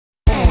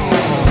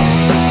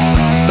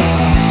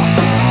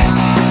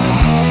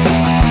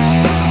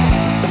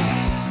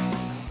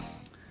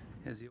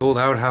Old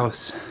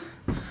outhouse.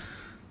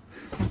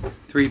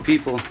 3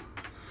 people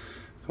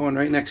going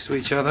right next to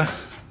each other.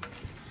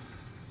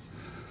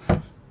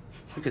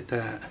 Look at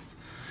that.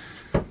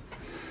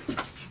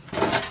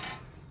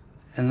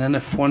 And then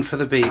one for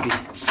the baby.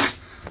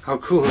 How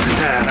cool is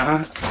that,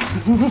 huh?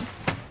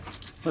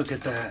 Look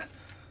at that.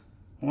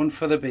 One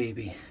for the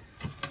baby.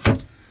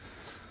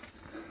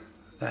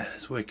 That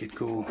is wicked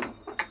cool.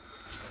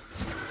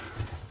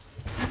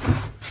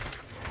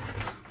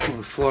 Oh,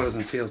 the floor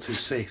doesn't feel too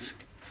safe.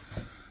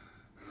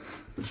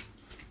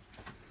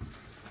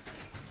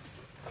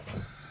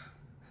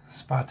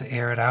 Spot to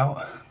air it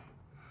out.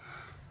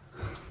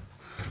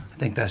 I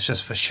think that's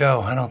just for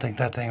show. I don't think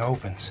that thing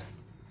opens.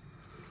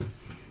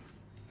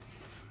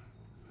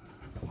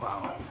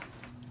 Wow.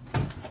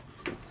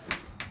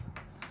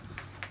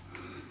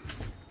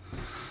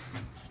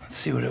 Let's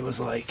see what it was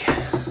like.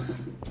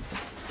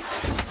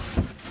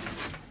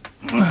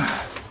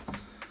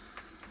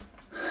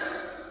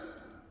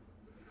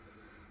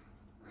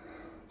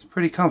 It's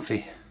pretty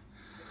comfy.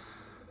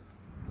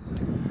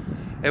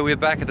 Hey, we're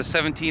back at the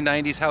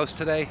 1790s house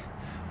today.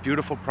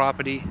 Beautiful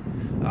property.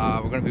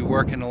 We're going to be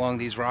working along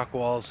these rock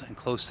walls and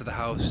close to the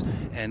house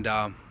and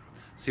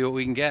see what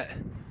we can get.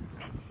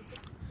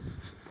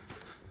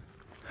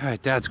 All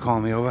right, Dad's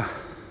calling me over.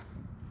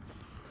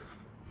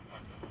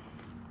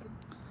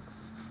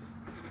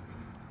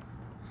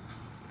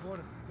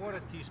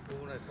 Quarter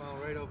teaspoon I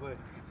found right over,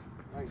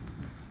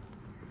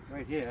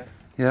 right here.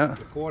 Yeah.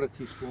 The quarter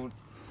teaspoon,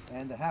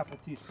 and the half a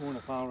teaspoon I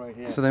found right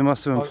here. So they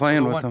must have been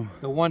playing with them.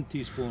 The 1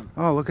 teaspoon.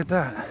 Oh, look at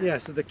that. Yeah,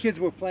 so the kids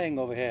were playing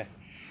over here,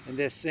 in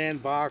their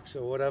sandbox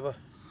or whatever.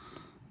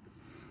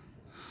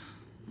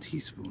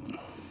 Teaspoon.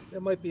 There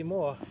might be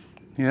more.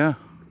 Yeah.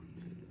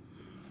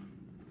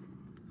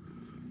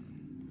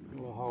 I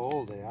don't know how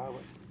old they are,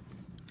 but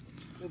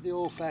they're the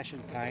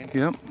old-fashioned kind.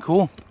 Yep,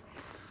 cool.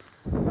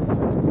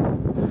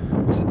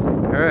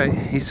 All right,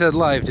 he said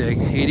live dig,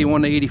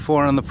 81 to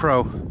 84 on the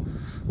Pro.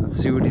 Let's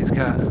see what he's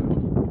got.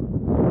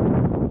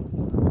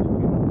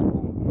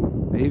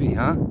 Maybe,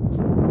 huh?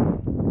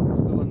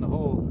 Still in the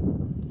hole.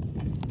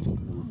 Still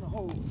in the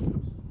hole.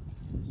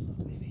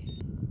 Maybe.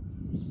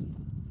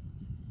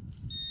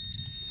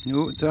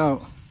 No, it's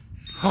out.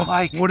 Oh,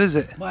 Mike. What is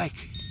it? Mike.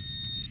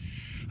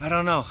 I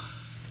don't know.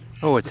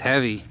 Oh, it's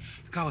heavy.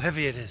 Look how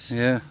heavy it is.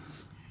 Yeah.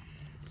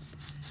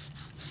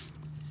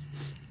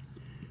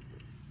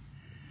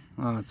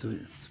 Oh, it's a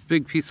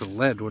big piece of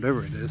lead,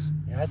 whatever it is.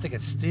 Yeah, I think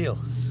it's steel.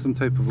 Some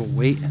type of a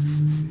weight.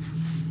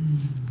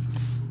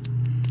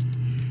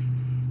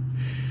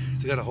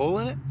 Has it got a hole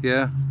in it?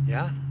 Yeah.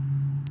 Yeah?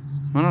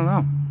 I don't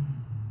know.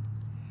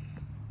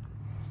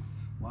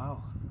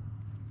 Wow.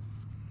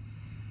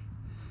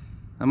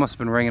 That must have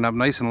been ringing up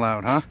nice and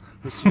loud, huh?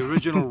 It's the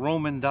original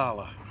Roman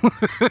dollar. Look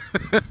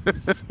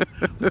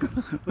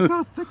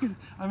how thick it is.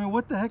 I mean,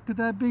 what the heck could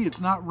that be?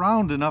 It's not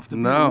round enough to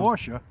be a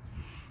washer,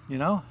 you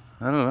know?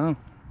 I don't know.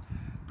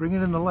 Bring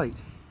it in the light.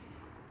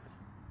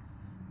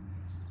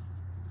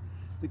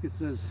 I think it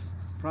says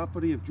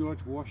property of George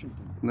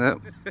Washington. Yep.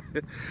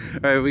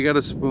 All right, we got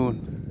a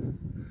spoon.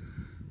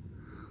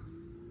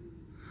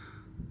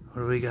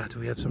 What do we got? Do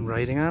we have some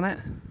writing on it?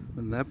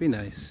 Wouldn't that be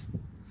nice?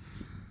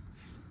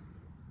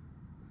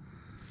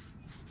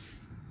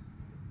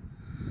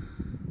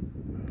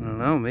 I don't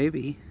know,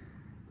 maybe.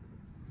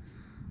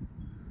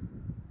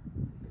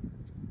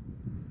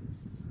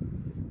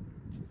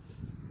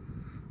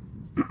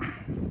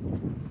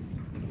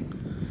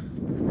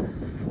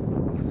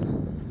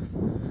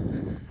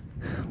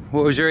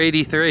 What was your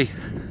 83?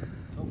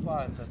 So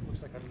far, it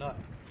looks like a nut.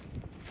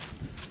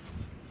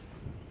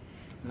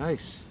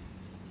 Nice.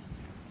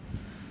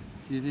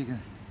 See if you can.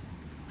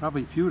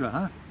 Probably pewter,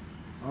 huh?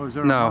 Or is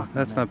there No,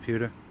 that's not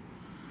pewter.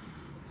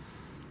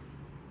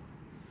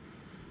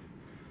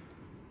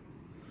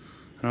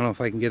 I don't know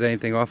if I can get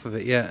anything off of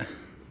it yet.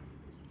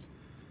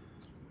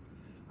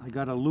 I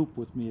got a loop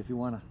with me if you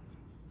want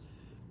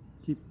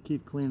to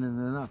keep cleaning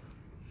it up.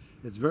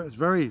 It's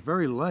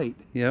very light.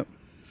 Yep.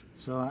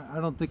 So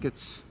I don't think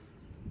it's.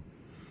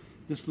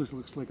 This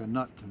looks like a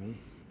nut to me.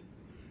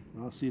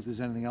 I'll see if there's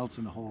anything else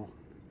in the hole.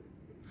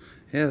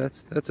 Yeah,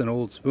 that's an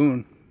old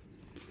spoon.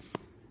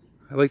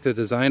 I like the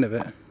design of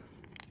it.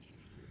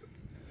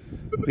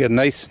 We got a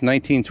nice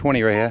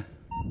 1920 right here.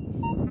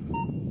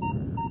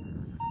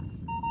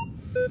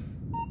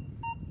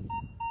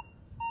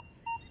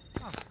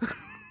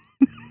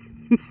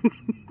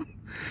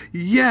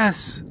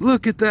 Yes!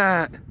 Look at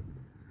that!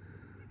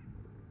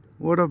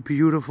 What a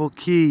beautiful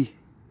key.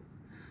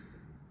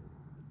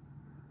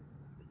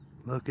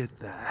 Look at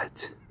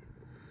that.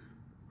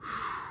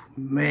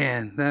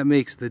 Man, that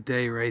makes the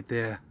day right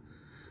there.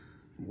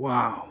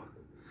 Wow.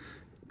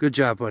 Good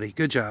job, buddy.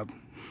 Good job.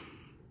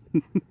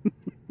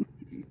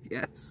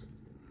 Yes.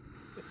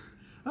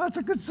 Oh, that's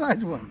a good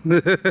size one.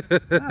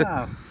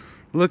 Wow.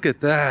 Look at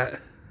that.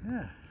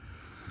 Yeah.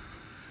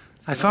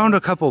 I found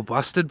a couple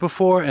busted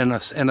before and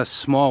a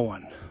small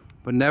one,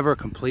 but never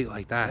complete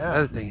like that.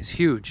 Yeah. That thing is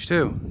huge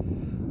too.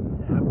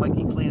 Yeah, have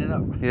Mikey clean it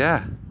up.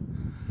 Yeah.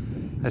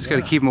 I just got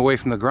to keep him away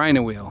from the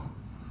grinding wheel.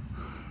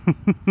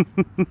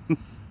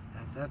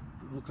 That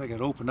looked like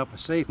it opened up a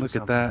safe. Look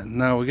at that.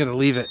 No, we gotta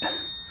leave it.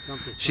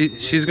 Something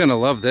She's gonna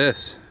love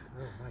this.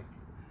 Oh,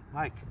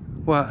 Mike.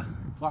 What?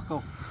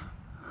 Buckle.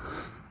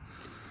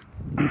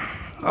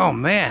 Oh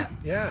man.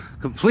 Yeah.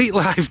 Complete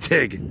live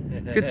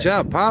dig. Good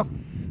job, Pop.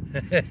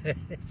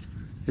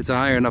 It's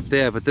iron up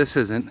there, but this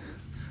isn't.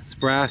 It's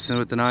brass and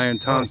with an iron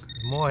tongue.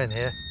 Oh, more in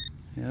here.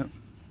 Yep.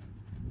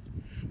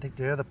 I think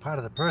the other part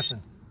of the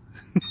person.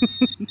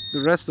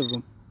 The rest of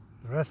them.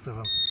 The rest of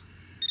them.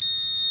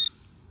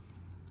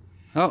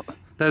 Oh,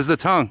 there's the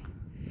tongue.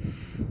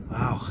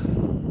 Wow.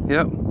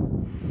 Yep.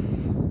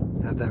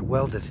 Had that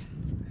welded.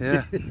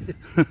 Yeah.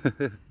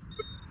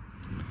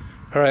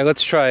 All right,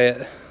 let's try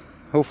it.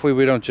 Hopefully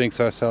we don't jinx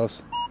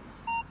ourselves.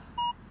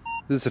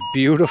 This is a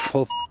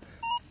beautiful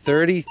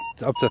 30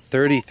 up to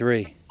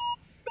 33.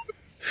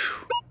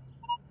 Whew.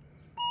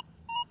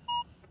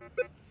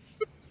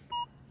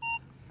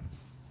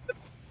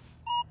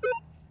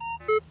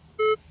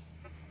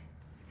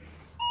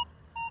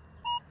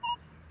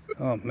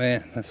 Oh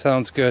man, that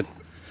sounds good.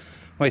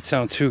 Might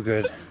sound too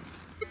good.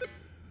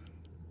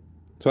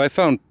 So I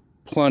found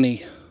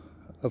plenty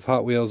of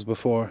Hot Wheels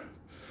before,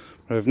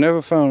 but I've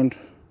never found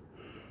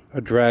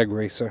a drag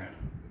racer.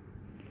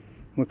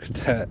 Look at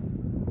that.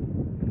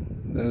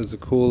 That is a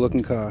cool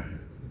looking car.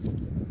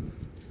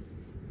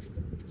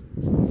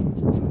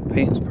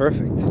 Paint is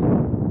perfect.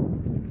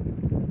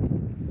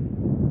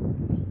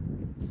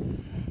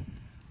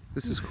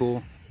 This is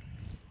cool.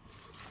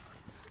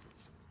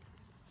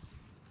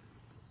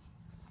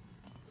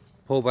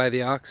 Pulled by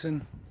the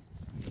oxen?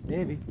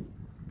 Maybe.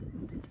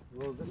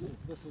 Well, this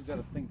has got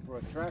a thing for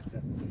a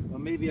tractor. Well,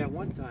 maybe at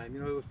one time, you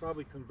know, it was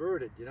probably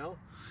converted, you know?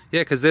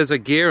 Yeah, because there's a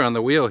gear on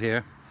the wheel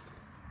here.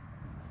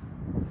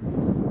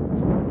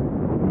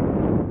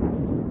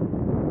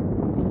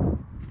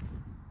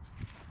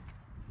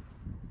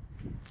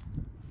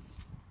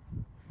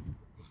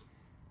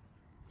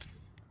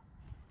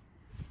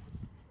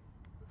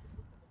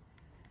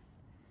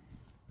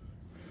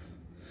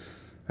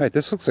 Alright,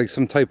 this looks like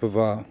some type of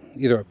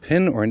either a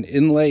pin or an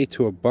inlay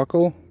to a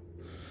buckle.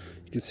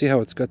 You can see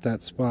how it's got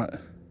that spot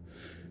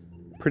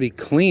pretty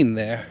clean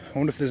there. I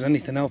wonder if there's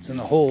anything else in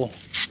the hole.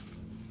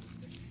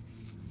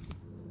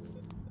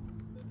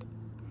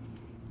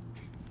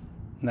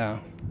 No.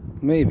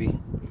 Maybe.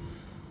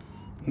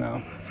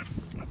 No.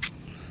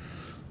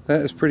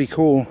 That is pretty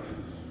cool.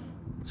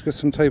 It's got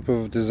some type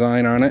of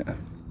design on it.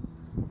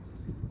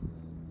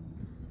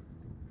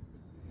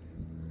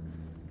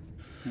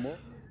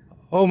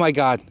 Oh my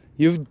God,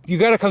 you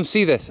got to come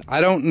see this.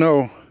 I don't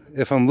know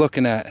if I'm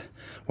looking at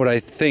what I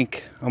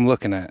think I'm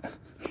looking at.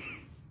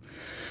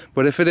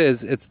 But if it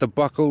is, it's the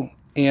buckle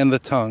and the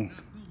tongue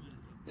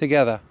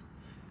together.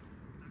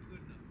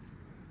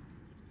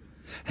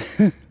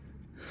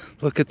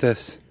 Look at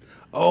this.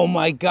 Oh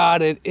my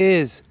God, it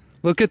is.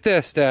 Look at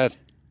this, Dad.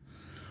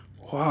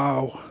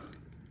 Wow.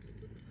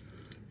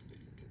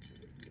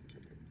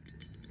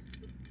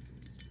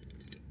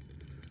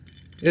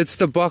 It's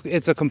the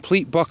it's a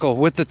complete buckle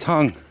with the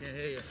tongue.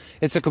 Yeah.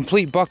 It's a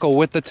complete buckle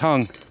with the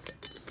tongue.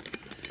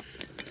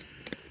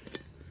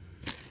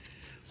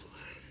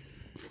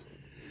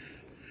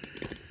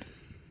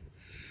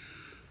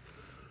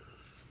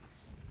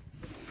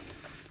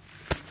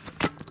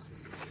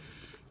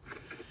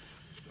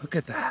 Look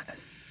at that.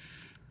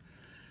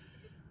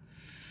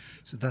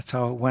 So that's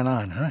how it went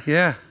on, huh?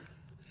 Yeah.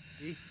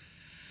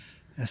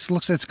 It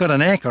looks like it's got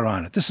an anchor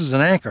on it. This is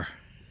an anchor.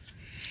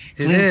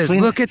 It is.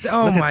 Look at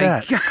oh look my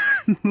at God.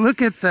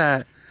 Look at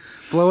that.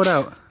 Blow it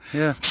out.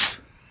 Yeah.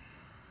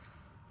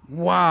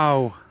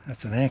 Wow.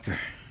 That's an anchor.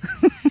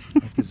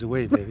 Anchor's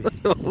away, baby.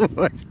 Oh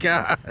my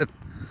God.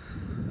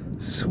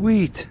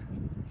 Sweet.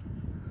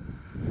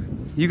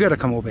 You got to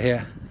come over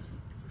here.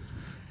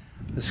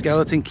 The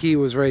skeleton key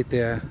was right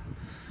there.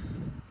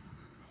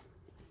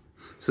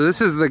 So this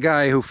is the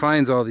guy who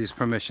finds all these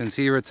permissions.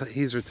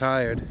 He's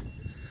retired.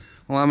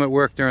 While I'm at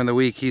work during the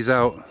week, he's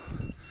out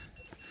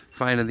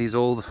finding these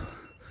old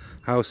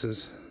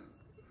houses.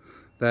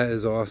 That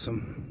is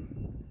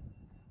awesome.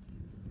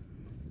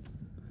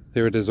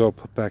 There it is, all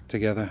put back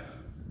together.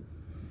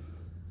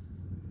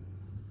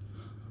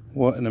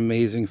 What an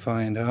amazing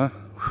find, huh?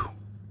 Whew.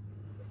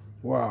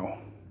 Wow,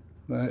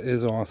 that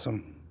is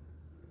awesome.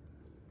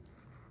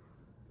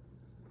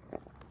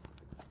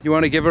 You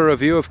want to give a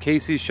review of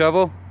Casey's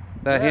shovel?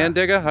 That hand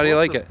digger? How do you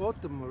like it? Both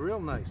of them are real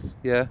nice.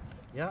 Yeah?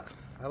 Yeah,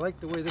 I like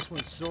the way this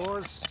one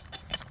saws.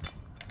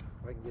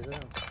 If I can get it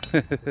out.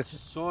 It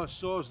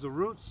saws the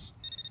roots,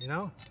 you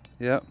know?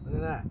 Yep. Look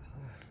at that.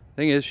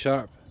 Thing is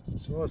sharp.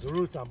 Saws the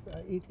roots on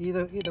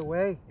either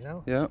way, you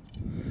know? Yep.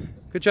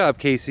 Good job,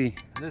 Casey.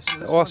 This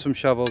awesome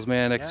shovels,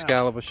 man.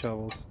 Excalibur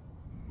shovels.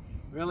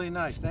 Really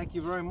nice. Thank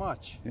you very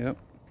much. Yep.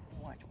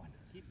 Watch one.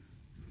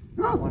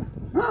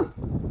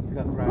 You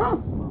got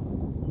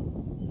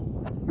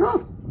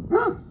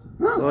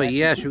Oh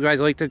yes, you guys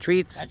like the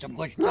treats? That's some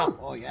good stuff.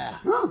 Oh yeah.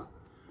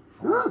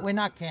 We're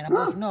not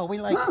cannibals. No,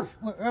 we're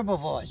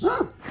herbivores.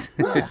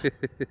 Yeah.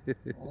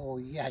 Oh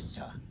yes,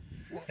 sir.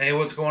 Hey,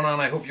 what's going on?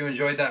 I hope you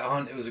enjoyed that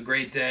hunt. It was a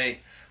great day.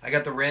 I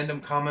got the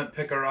random comment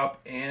picker up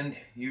and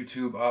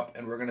YouTube up,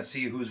 and we're going to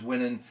see who's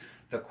winning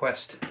the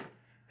Quest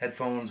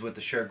headphones with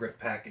the Sure Grip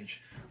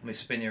package. Let me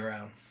spin you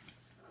around.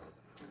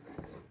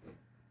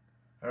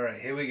 All right,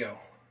 here we go.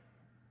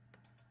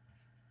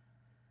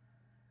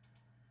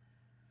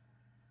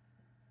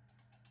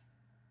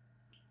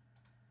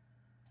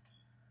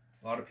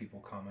 A lot of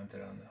people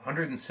commented on that.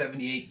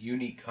 178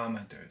 unique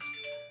commenters.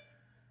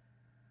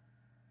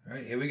 All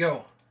right, here we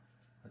go.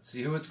 Let's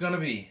see who it's going to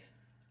be.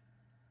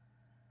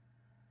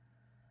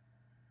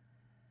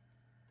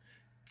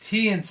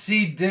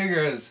 TNC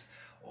Diggers.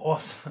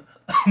 Awesome.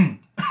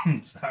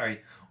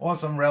 Sorry.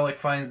 Awesome Relic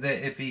finds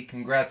there, Iffy.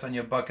 Congrats on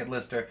your bucket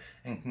lister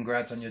and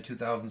congrats on your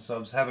 2,000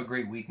 subs. Have a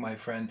great week, my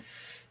friend.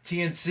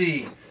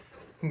 TNC,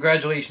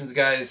 congratulations,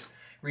 guys.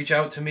 Reach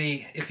out to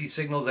me,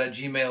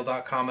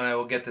 iffysignals@gmail.com, and I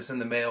will get this in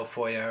the mail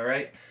for you, all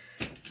right?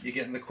 You're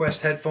getting the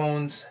Quest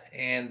headphones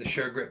and the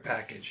Sure Grip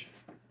package.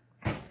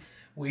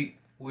 We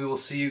will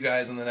see you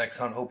guys on the next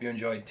hunt. Hope you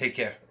enjoyed. Take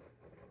care.